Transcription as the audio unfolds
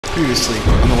Previously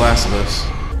on The Last of Us.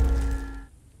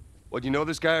 What, you know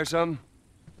this guy or something?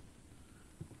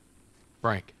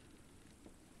 Frank.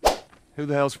 Who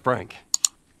the hell's Frank?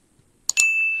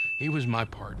 He was my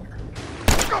partner.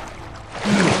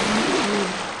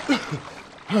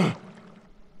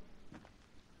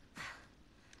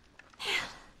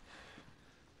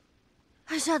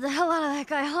 I shot the hell out of that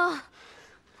guy, huh?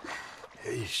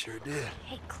 Yeah, you sure did. I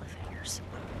hate cliffhangers.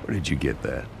 Where did you get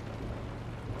that?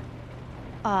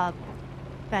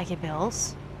 Back at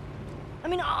Bill's. I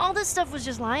mean, all this stuff was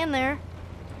just lying there.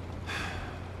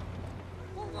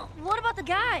 What about the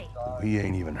guy? He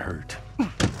ain't even hurt.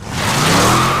 Alone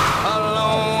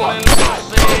in the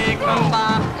sea, come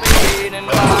by feet and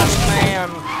by man.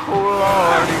 Oh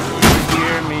Lord, if you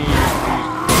hear me,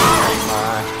 please take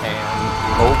my hand.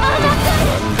 Hope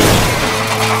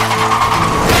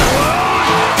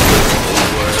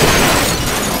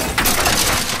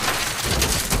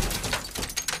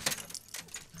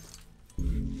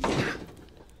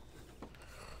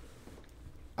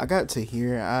I got to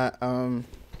here. I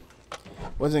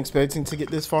wasn't expecting to get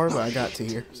this far, but I got to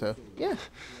here. So yeah.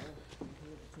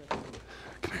 Come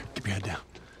here, keep your head down.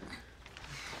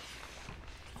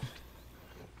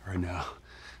 All right now,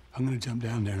 I'm gonna jump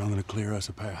down there and I'm gonna clear us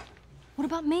a path. What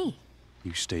about me?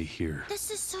 You stay here. This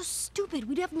is so stupid.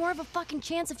 We'd have more of a fucking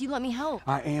chance if you let me help.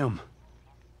 I am.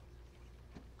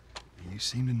 You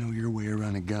seem to know your way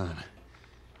around a gun.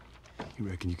 You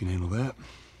reckon you can handle that?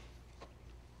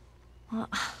 Well,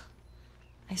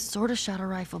 I sort of shot a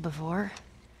rifle before,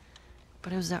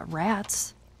 but it was at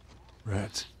rats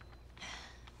Rats?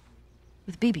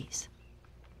 with BBs.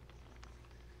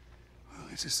 Well,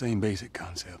 it's the same basic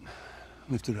concept.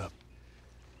 Lift it up.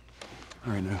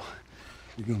 All right, now.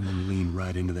 You're going to lean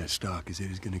right into that stock, as it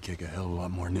is going to kick a hell of a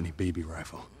lot more than any baby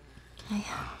rifle. Okay.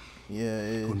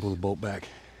 Yeah. Go and pull the bolt back.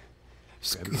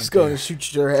 He's going to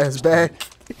shoot your ass back.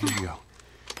 Here you go.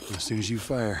 As soon as you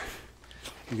fire,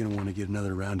 you're going to want to get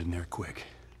another round in there quick.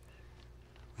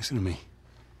 Listen to me.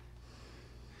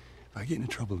 If I get into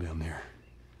trouble down there,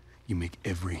 you make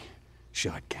every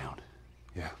shot count.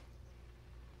 Yeah?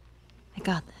 I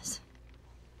got this.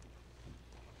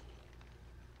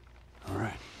 All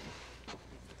right.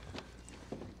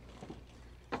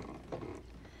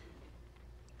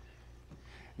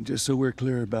 And just so we're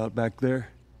clear about back there,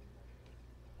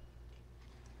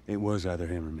 it was either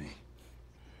him or me.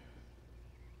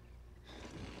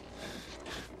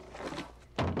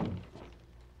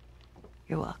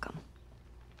 You're welcome.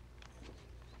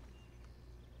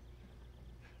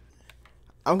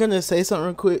 I'm gonna say something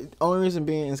real quick. Only reason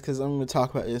being is because I'm gonna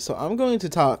talk about this. So I'm going to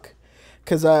talk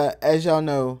because as y'all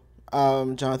know,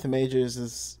 Jonathan Majors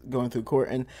is going through court,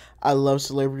 and I love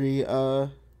celebrity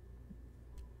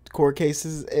court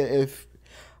cases. If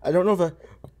I don't know if I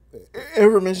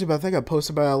ever mentioned, but I think I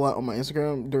posted about it a lot on my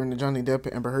Instagram during the Johnny Depp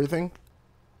and Amber Heard thing.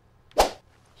 So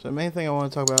the main thing I want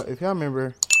to talk about, if y'all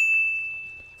remember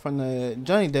from the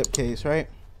Johnny Depp case, right?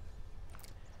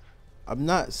 I'm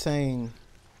not saying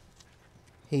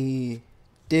he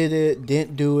did it,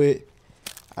 didn't do it.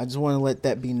 I just want to let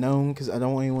that be known because I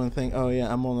don't want anyone to think, oh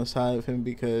yeah, I'm on the side of him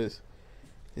because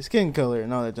his skin color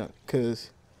and all that junk. Because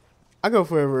I go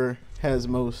for whoever has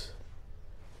most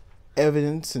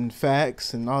evidence and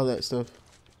facts and all that stuff.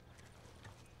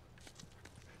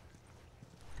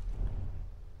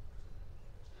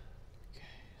 Okay,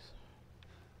 so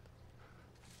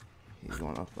he's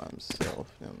going off by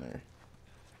himself down there.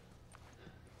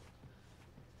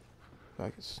 If I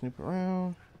could snoop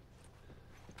around.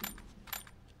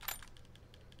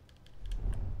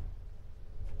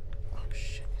 Oh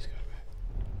shit, he's got back.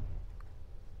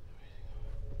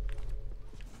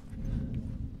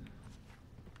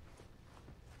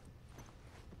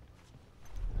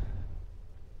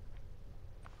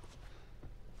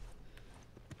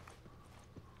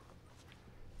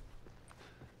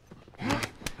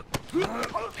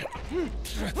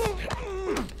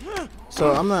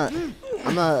 So I'm not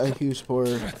a huge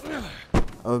supporter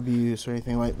of abuse or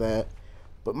anything like that.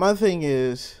 But my thing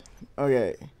is,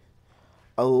 okay,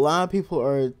 a lot of people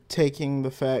are taking the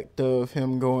fact of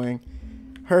him going,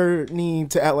 her needing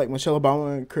to act like Michelle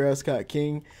Obama and Coretta Scott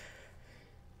King.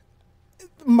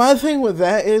 My thing with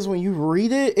that is when you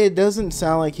read it, it doesn't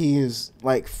sound like he is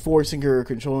like forcing her or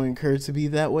controlling her to be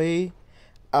that way.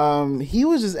 He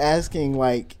was just asking,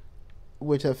 like,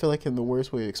 which I feel like in the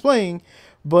worst way to explain,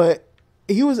 but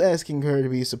he was asking her to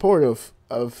be supportive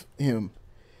of him.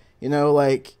 You know,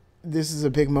 like, this is a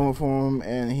big moment for him,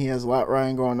 and he has a lot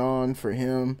riding going on for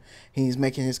him. He's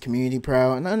making his community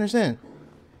proud, and I understand.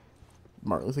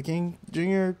 Martin Luther King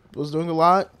Jr. was doing a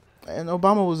lot, and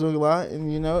Obama was doing a lot,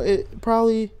 and, you know, it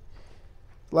probably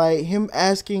Like him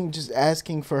asking, just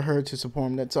asking for her to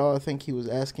support him. That's all I think he was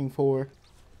asking for.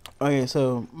 Okay,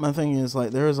 so my thing is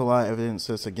like there is a lot of evidence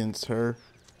that's against her,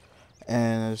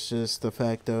 and it's just the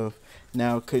fact of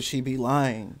now could she be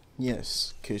lying?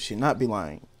 Yes. Could she not be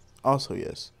lying? Also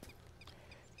yes.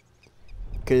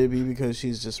 Could it be because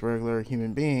she's just a regular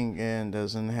human being and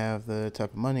doesn't have the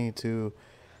type of money to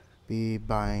be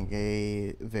buying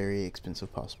a very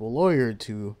expensive possible lawyer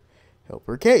to help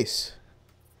her case?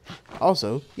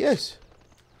 Also, yes.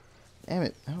 Damn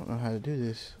it, I don't know how to do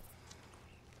this.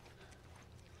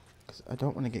 'Cause I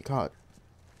don't want to get caught.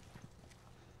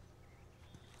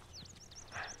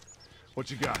 What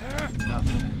you got?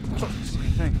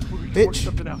 Bitch.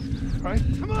 Something out, right?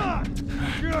 Come on!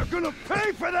 You're gonna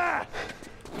pay for that!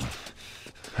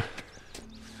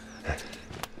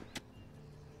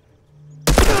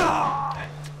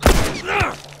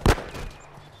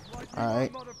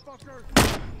 Alright.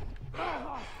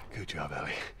 Good job,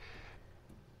 Ellie.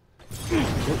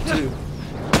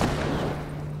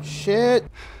 Shit.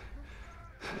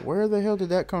 Where the hell did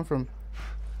that come from?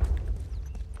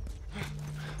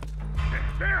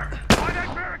 There! By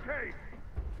that barricade!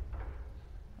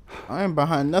 I am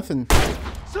behind nothing.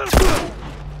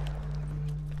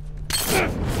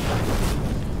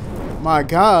 My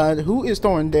God, who is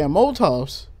throwing damn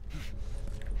Molotovs?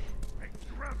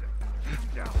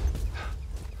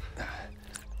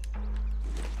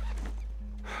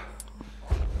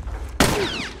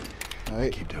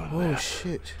 Alright. Keep doing Oh that.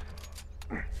 shit.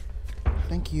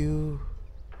 Thank you.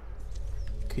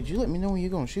 Could you let me know when you're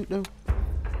gonna shoot though?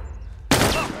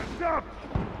 Stop!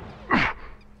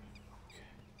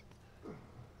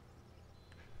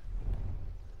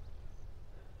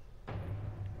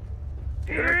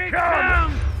 Here it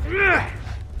comes!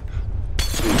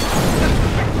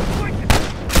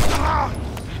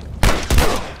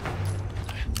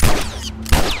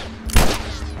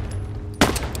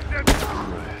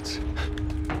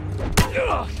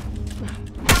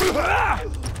 Rats.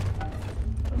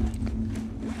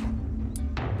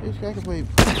 This guy can play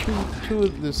two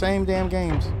of the same damn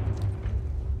games.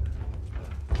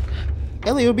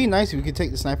 Ellie, it would be nice if we could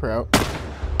take the sniper out.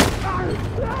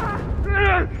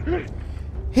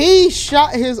 He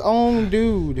shot his own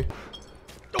dude.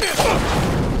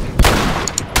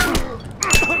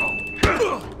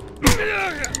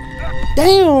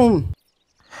 Damn!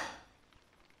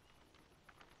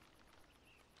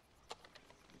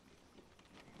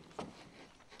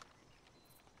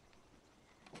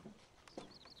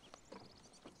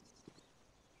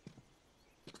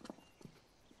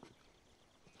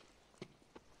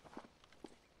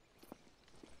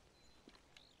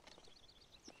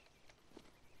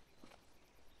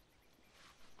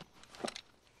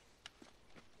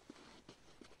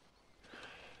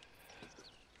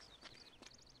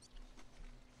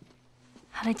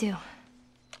 How'd I do? How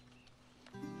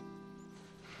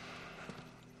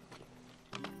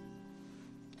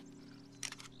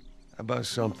about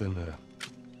something a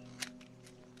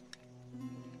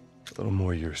little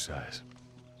more your size?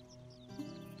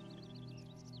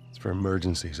 It's for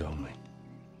emergencies only.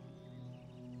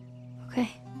 Okay.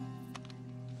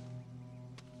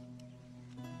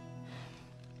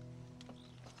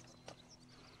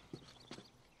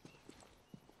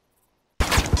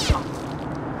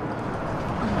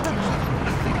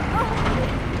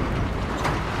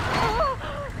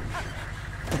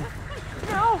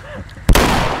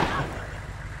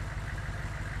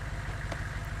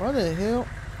 What the hell?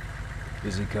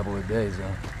 Busy couple of days, huh?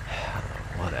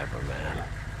 Whatever, man.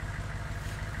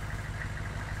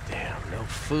 Damn, no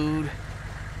food,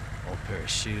 old pair of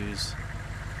shoes.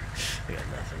 I got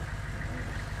nothing.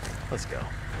 Let's go.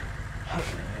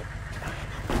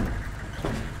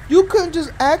 You couldn't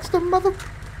just ask the mother.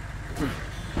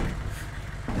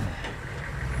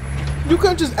 You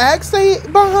couldn't just ask stay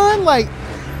behind, like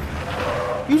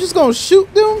you just gonna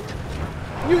shoot them?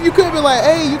 You couldn't be like,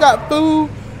 hey, you got food.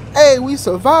 Hey, we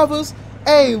survivors.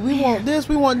 Hey, we want this.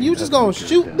 We want you. Just gonna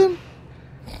shoot them?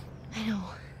 I know.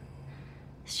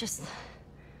 It's just.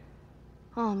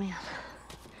 Oh man.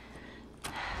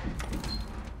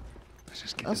 Let's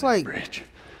just get That's to that like- bridge.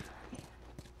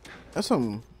 That's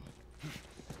some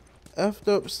effed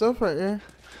up stuff right there.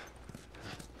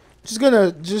 Just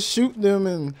gonna just shoot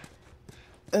them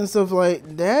and stuff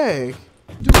like that.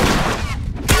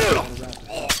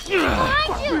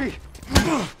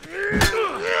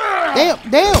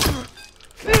 Damn!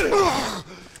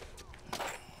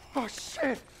 Oh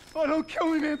shit! Oh, don't kill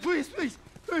me, man! Please, please,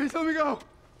 please, let me go.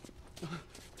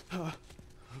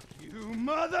 You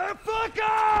motherfucker!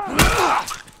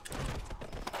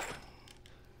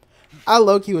 I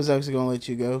low-key was actually gonna let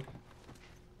you go.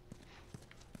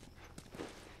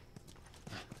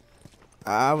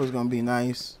 I was gonna be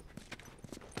nice.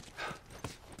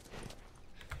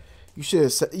 You should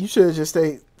have just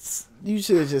stayed. You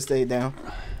should have just stayed down.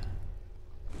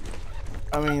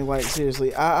 I mean, like,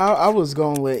 seriously, I was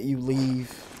gonna let you leave.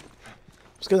 I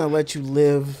was gonna let you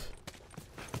live.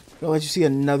 Gonna let you see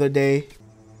another day.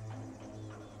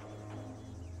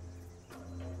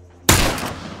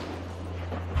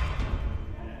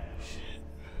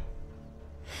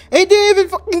 It didn't even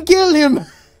fucking kill him.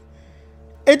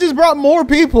 It just brought more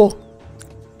people.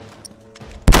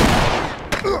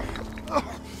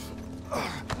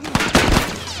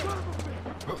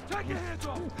 Take your hands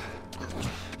off.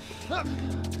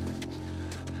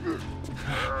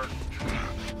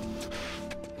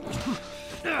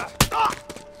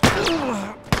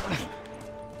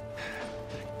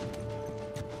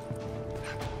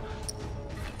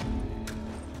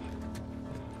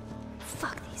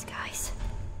 Fuck these guys.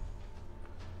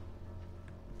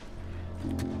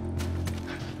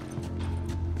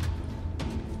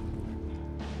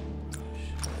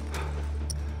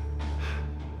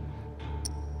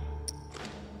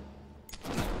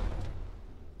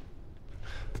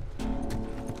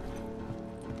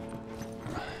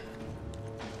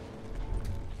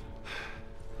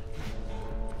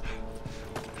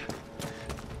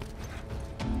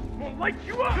 Light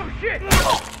you up! Oh shit!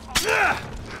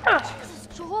 Jesus,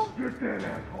 Joel? You're dead,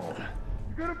 asshole.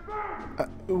 You're gonna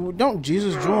burn! Don't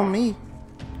Jesus join me.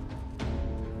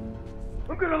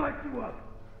 I'm gonna light you up!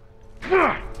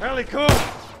 Ellie, cool!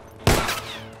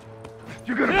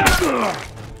 You're gonna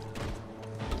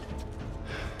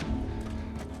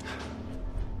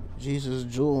Jesus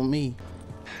jewel me.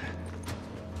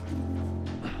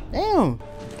 Damn.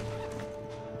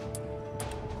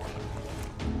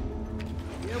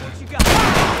 Yeah, what you got?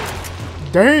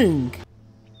 Dang.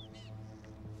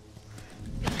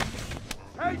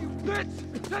 Hey, you bitch!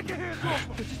 Take your hands off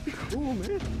him! Just be cool,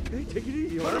 man. Hey, take it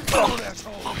easy. Let him go,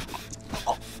 asshole!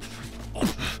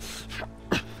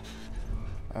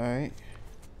 Alright.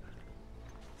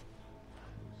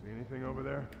 See anything over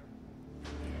there?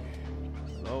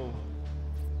 No.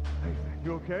 Hey,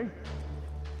 you okay?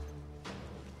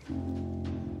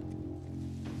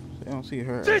 I don't see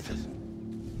her. Jesus!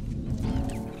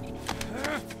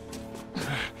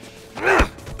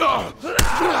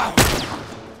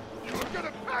 You're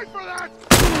gonna pay for that!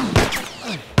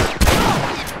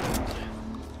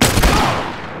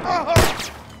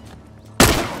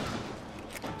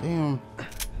 Damn. Of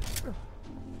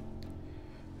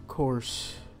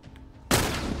course.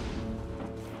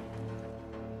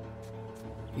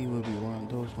 He would be one of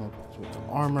those motherfuckers with the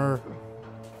armor.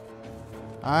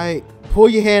 Alright, pull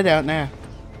your head out now.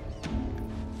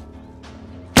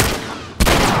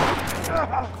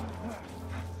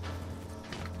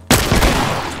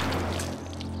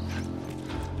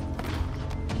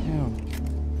 Damn.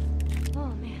 Oh,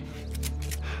 man.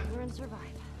 We're in survive.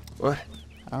 What?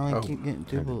 I only Oh, keep getting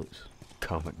 2 okay. bullets.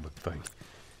 Comic book thing.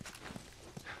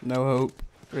 No hope,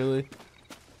 really.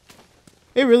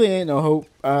 It really ain't no hope,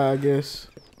 I guess.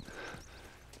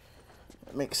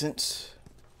 That makes sense.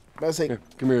 But I say, Here,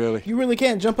 come here, Ellie. you really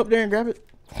can't jump up there and grab it?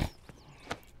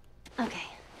 Okay.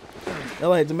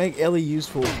 Like, to make Ellie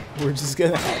useful, we're just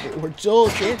gonna have it where Joel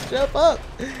can't jump up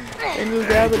and just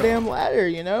grab the damn ladder,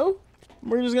 you know?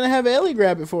 We're just gonna have Ellie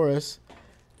grab it for us.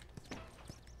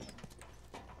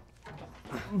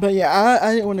 But yeah,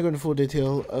 I didn't want to go into full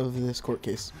detail of this court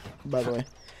case, by the way.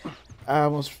 I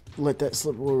almost let that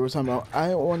slip what we were talking about. I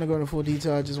didn't want to go into full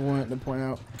detail, I just wanted to point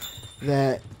out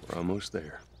that We're almost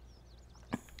there.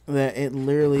 it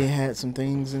literally had some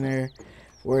things in there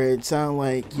where it sounded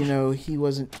like, you know, he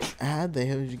wasn't. How the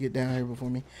hell did you get down here before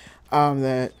me?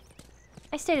 That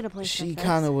I stayed at a place she like this,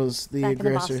 kind of was the back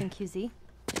aggressor. in the Boston QZ.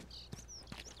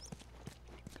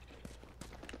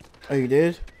 Oh, you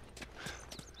did?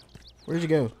 Where'd you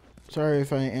go? Sorry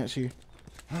if I didn't answer you.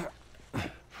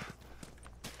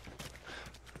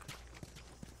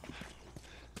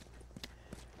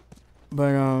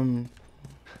 But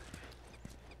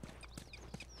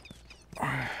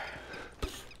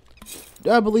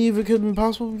do I believe it could have been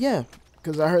possible? Yeah,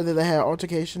 because I heard that they had an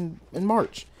altercation in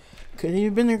March. Could he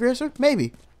have been the aggressor?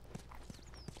 Maybe.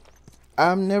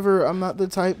 I'm not the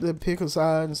type to pick a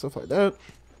side and stuff like that.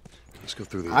 Let's go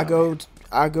through the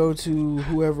I go to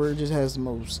whoever just has the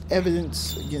most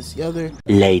evidence against the other.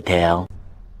 Later.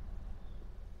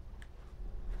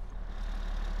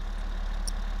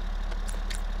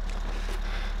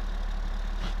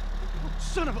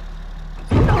 Son of a...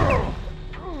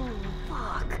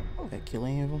 That kill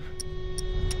any of them?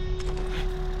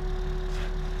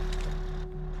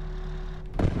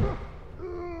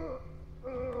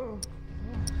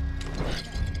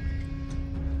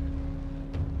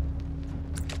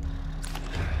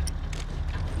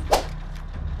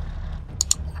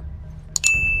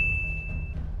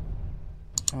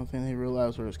 think they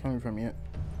realized where it's coming from yet.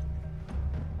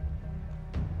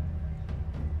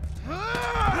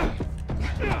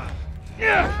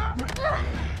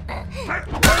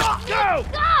 Go!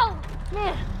 Go!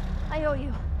 Man, I owe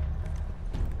you.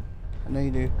 I know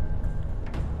you do.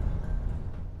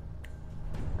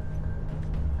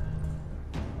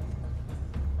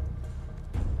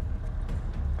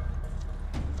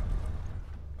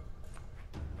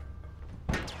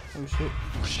 Oh shit.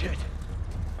 Oh, shit.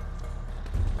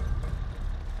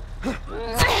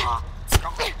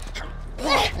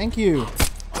 Thank you.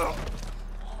 I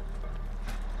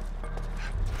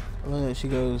love that she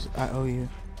goes, I owe you.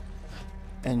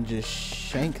 And just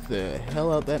shank the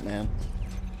hell out that man.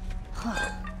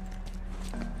 I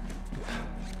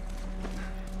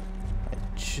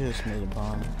just made a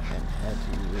bomb and had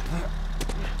to use it.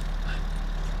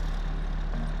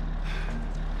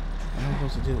 What am I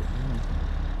supposed to do?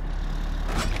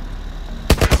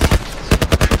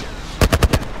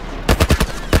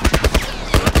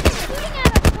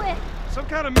 Some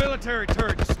kind of military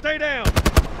turret. Just stay down.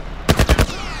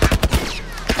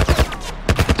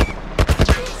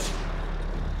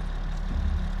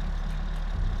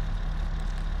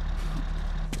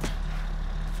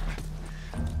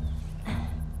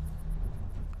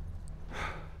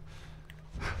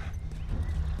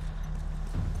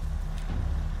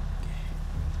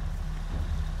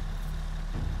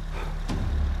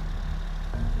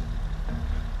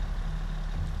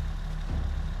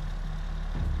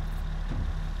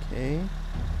 Okay.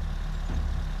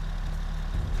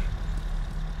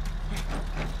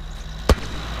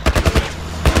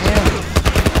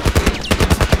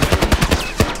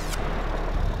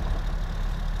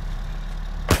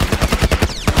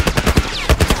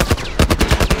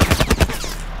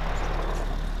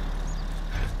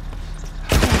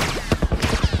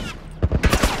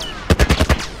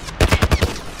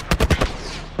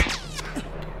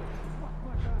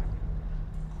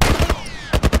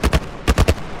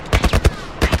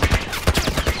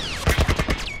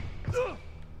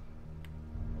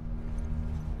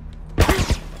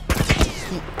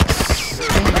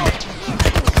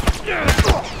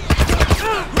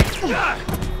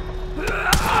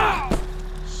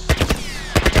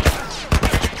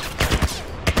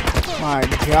 My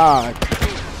God.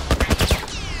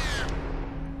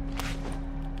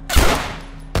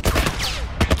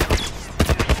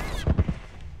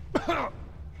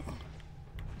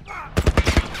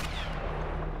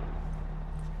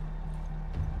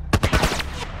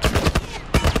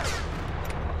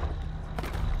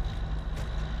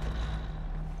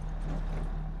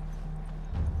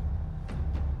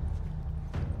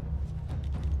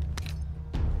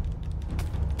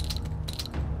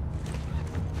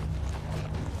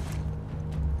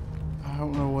 I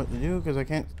don't know what to do because I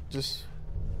can't just.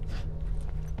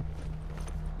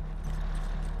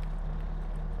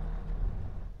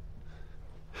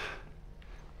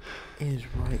 It is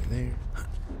right there.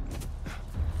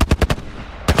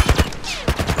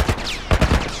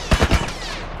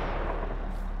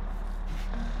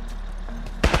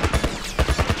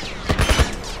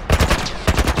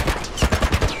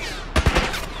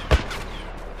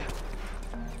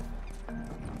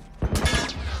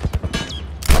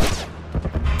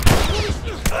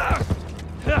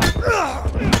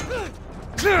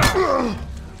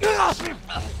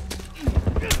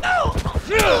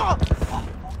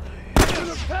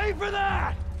 Pay for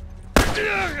that.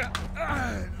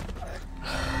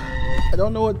 I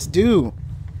don't know what to do.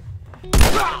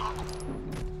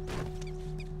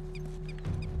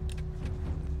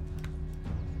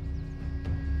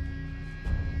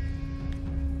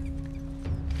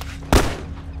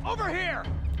 Over here.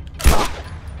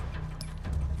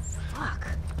 Fuck.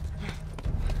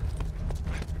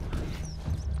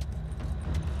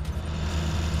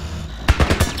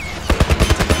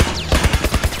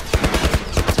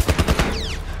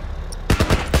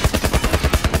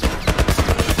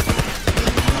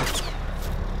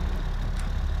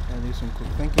 Gotta do some quick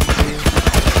thinking here.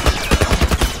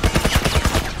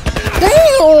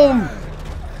 Damn!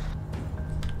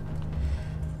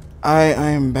 I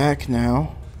am back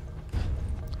now.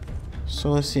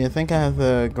 So let's see, I think I have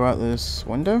to go out this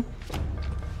window.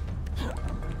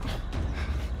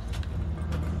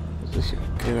 Is this a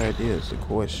good idea is the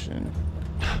question.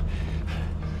 I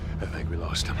think we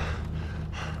lost him.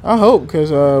 I hope,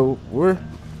 because we're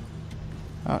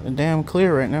out in the damn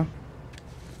clear right now.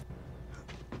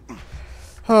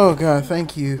 Oh God,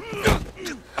 thank you.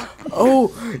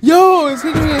 Oh, yo, it's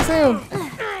Hickory and Sam.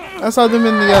 I saw them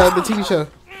in the TV show.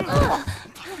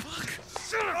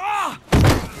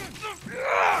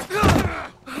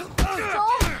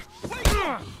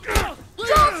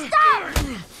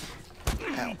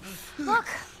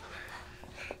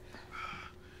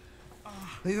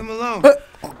 Leave him alone.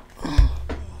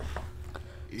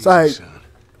 Easy, Sorry. son.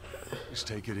 Just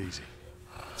take it easy.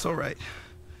 It's all right.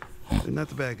 They're not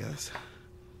the bad guys.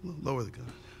 Lower the gun.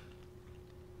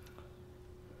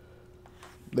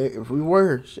 If we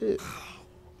were, shit.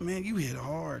 Man, you hit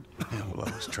hard. Yeah, well,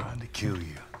 I was trying to kill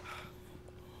you.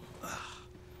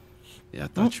 Yeah, I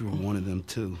thought you were one of them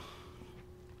too.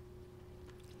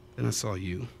 Then I saw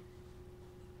you.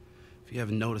 If you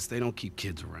haven't noticed, they don't keep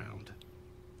kids around.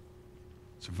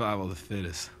 Survival of the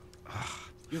fittest.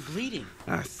 You're bleeding.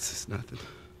 It's just nothing.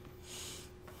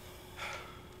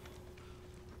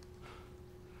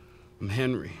 I'm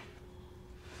Henry.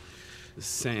 This is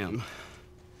Sam.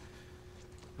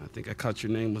 I think I caught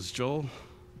your name was Joel.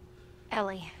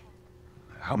 Ellie.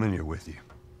 How many are with you?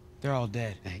 They're all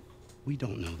dead. Hey, we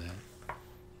don't know that.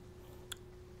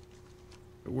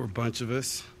 There were a bunch of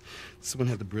us. Someone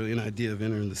had the brilliant idea of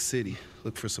entering the city,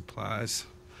 look for supplies.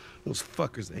 Those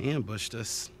fuckers, they ambushed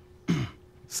us,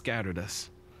 scattered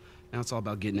us. Now it's all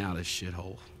about getting out of this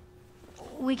shithole.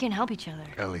 We can help each other.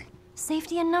 Ellie.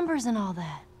 Safety in numbers and all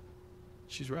that.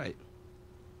 She's right.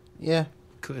 Yeah.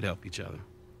 Could help each other.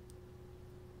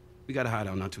 We got a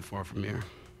hideout not too far from here.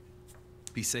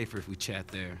 Be safer if we chat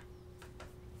there.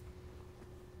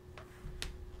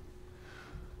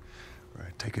 All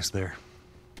right, take us there.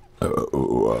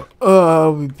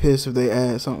 I'll be pissed if they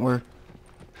add something where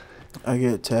I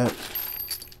get tapped.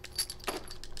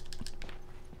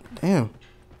 Damn.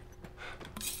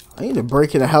 I need to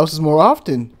break into houses more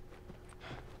often.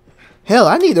 Hell,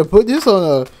 I need to put this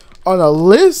on a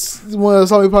list when a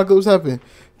zombie apocalypse happen.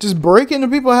 Just break into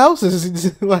people's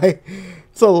houses. Like,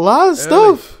 it's a lot of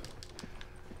stuff.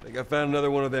 I think I found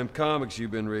another one of them comics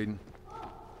you've been reading.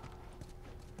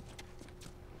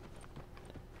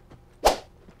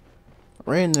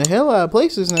 Ran the hell out of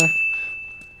places now.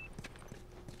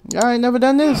 Y'all ain't never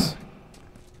done this.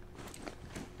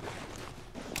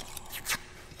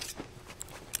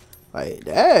 Like,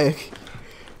 dang.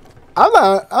 I'm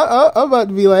about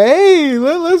to be like, hey,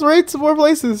 let's raid some more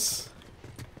places.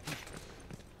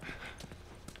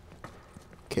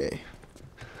 Okay.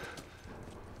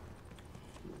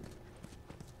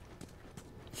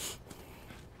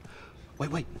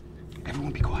 Wait.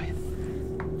 Everyone be quiet.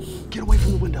 Get away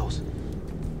from the windows.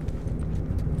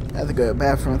 I have to go to the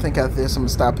bathroom. I think after this, I'm gonna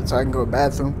stop it so I can go to the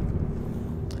bathroom.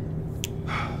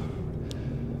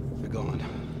 They're gone.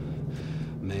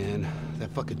 Man,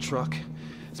 that fucking truck.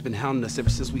 It's been hounding us ever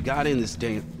since we got in this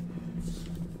damn...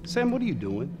 Sam, what are you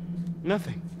doing?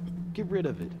 Nothing. Get rid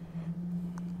of it.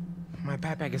 My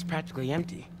backpack is practically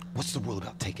empty. What's the rule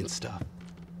about taking stuff?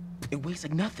 It weighs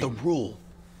like nothing. The rule.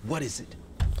 What is it?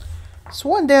 It's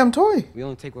one damn toy. We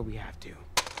only take what we have to.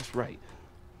 That's right.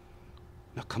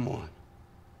 Now come on.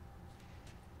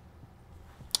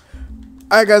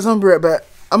 Alright guys, I'm right back.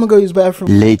 I'm gonna go use the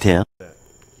bathroom. Later.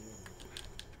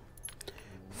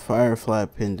 Firefly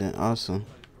pendant, awesome.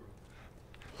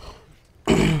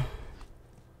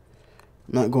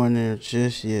 Not going there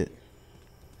just yet.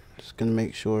 Just gonna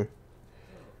make sure.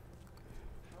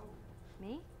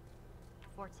 Me?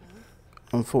 14.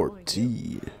 I'm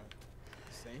 14.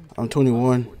 I'm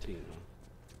 21.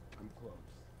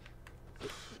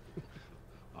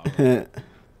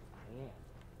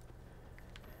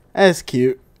 That's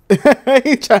cute.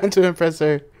 He trying to impress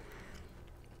her.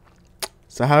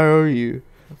 So how old are you?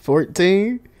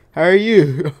 14? How are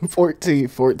you? I'm 14.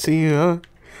 14, huh?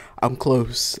 I'm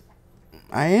close.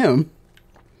 I am.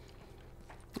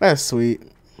 That's sweet.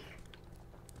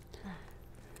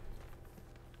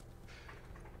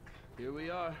 Here we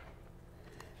are.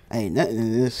 Ain't nothing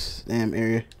in this damn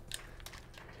area.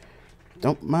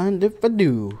 Don't mind if I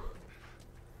do.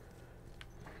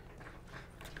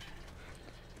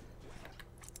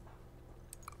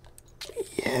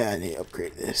 Yeah, I need to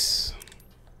upgrade this.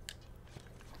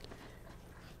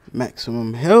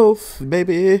 Maximum health,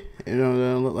 baby. It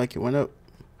don't look like it went up.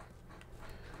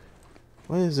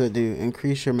 What does that do?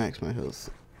 Increase your maximum health.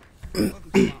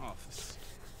 Welcome to my office.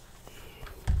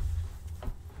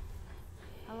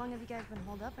 How long have you guys been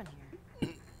holed up in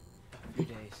here? A few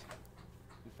days.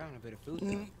 We found a bit of food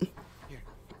though. Here.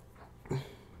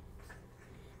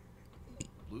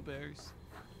 Blueberries.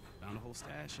 Found a whole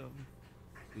stash of them.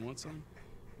 You want some?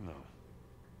 No.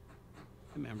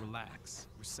 Hey man, relax.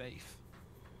 We're safe.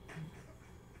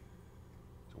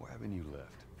 So why haven't you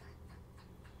left?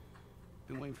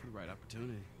 Been waiting for the right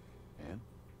opportunity. And?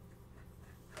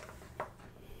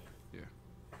 Here.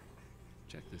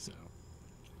 Check this out.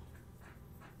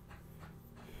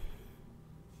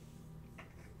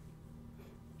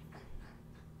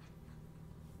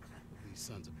 These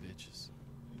sons of bitches.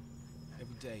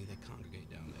 Every day they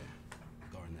congregate down there,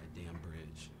 guarding that damn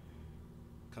bridge.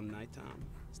 Come nighttime,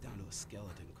 it's down to a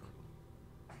skeleton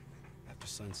crew. After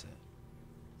sunset,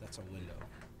 that's our window.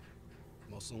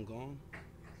 Most of them gone,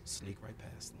 sneak right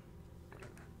past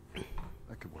them.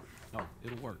 That could work. Oh,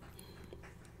 it'll work.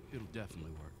 It'll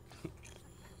definitely work.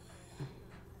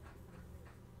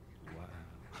 Wow.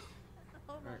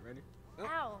 All right, ready?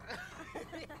 Ow.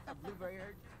 Blueberry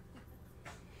hurt.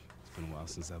 It's been a while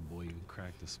since that boy even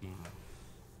cracked a smile.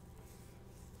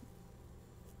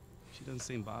 She doesn't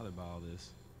seem bothered by all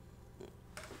this.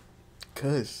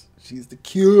 Cause she's the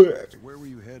cure. So where were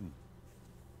you heading?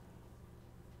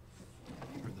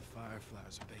 Where the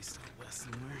Fireflies are based out west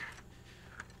somewhere.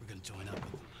 We're gonna join up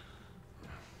with them.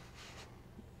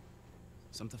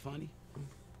 Something funny? Oh,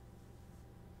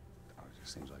 it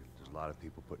just seems like there's a lot of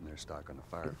people putting their stock on the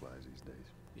Fireflies these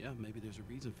days. Yeah, maybe there's a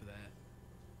reason for that.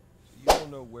 You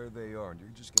don't know where they are, and you're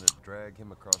just gonna drag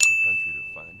him across the country to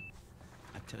find them.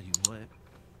 I tell you what,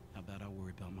 how about I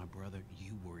worry about my brother,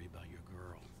 you worry about your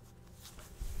girl.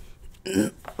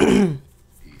 Easy.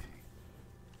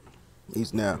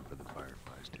 He's now For the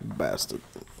Fireflies, too. bastard.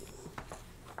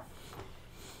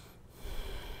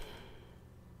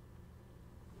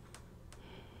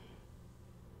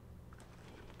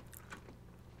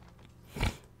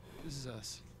 This is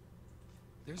us.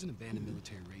 There's an abandoned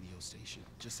military radio station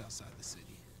just outside the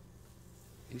city.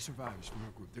 Any survivors from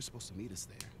our group, they're supposed to meet us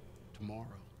there tomorrow.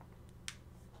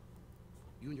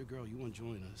 You and your girl, you want to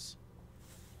join us?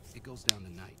 It goes down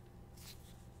tonight.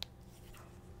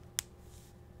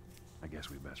 I guess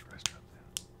we best rest up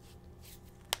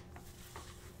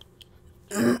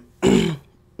then.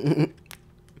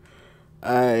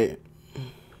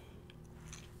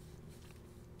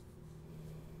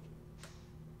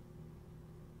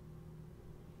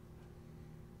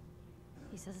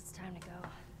 He says it's time to go.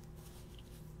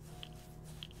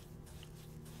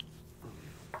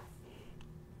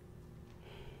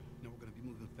 No, we're gonna be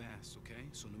moving fast, okay?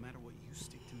 So no matter what, you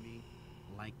stick to me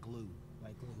like glue.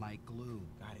 Like glue. Like glue.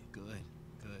 Got it. Good,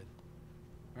 good.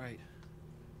 All right,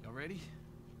 y'all ready?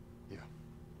 Yeah.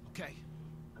 Okay.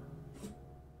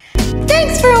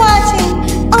 Thanks for watching!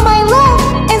 On my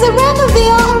left is a random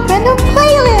video or random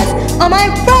playlist. On my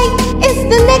right is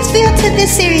the next video to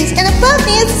this series. And above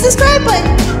me is the subscribe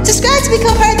button. Subscribe to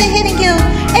become part of the Hidden Guild.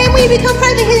 And when you become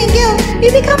part of the Hidden Guild, you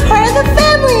become part of the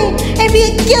family. And be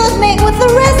a guildmate with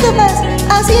the rest of us.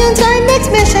 I'll see you until our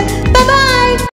next mission. Bye-bye!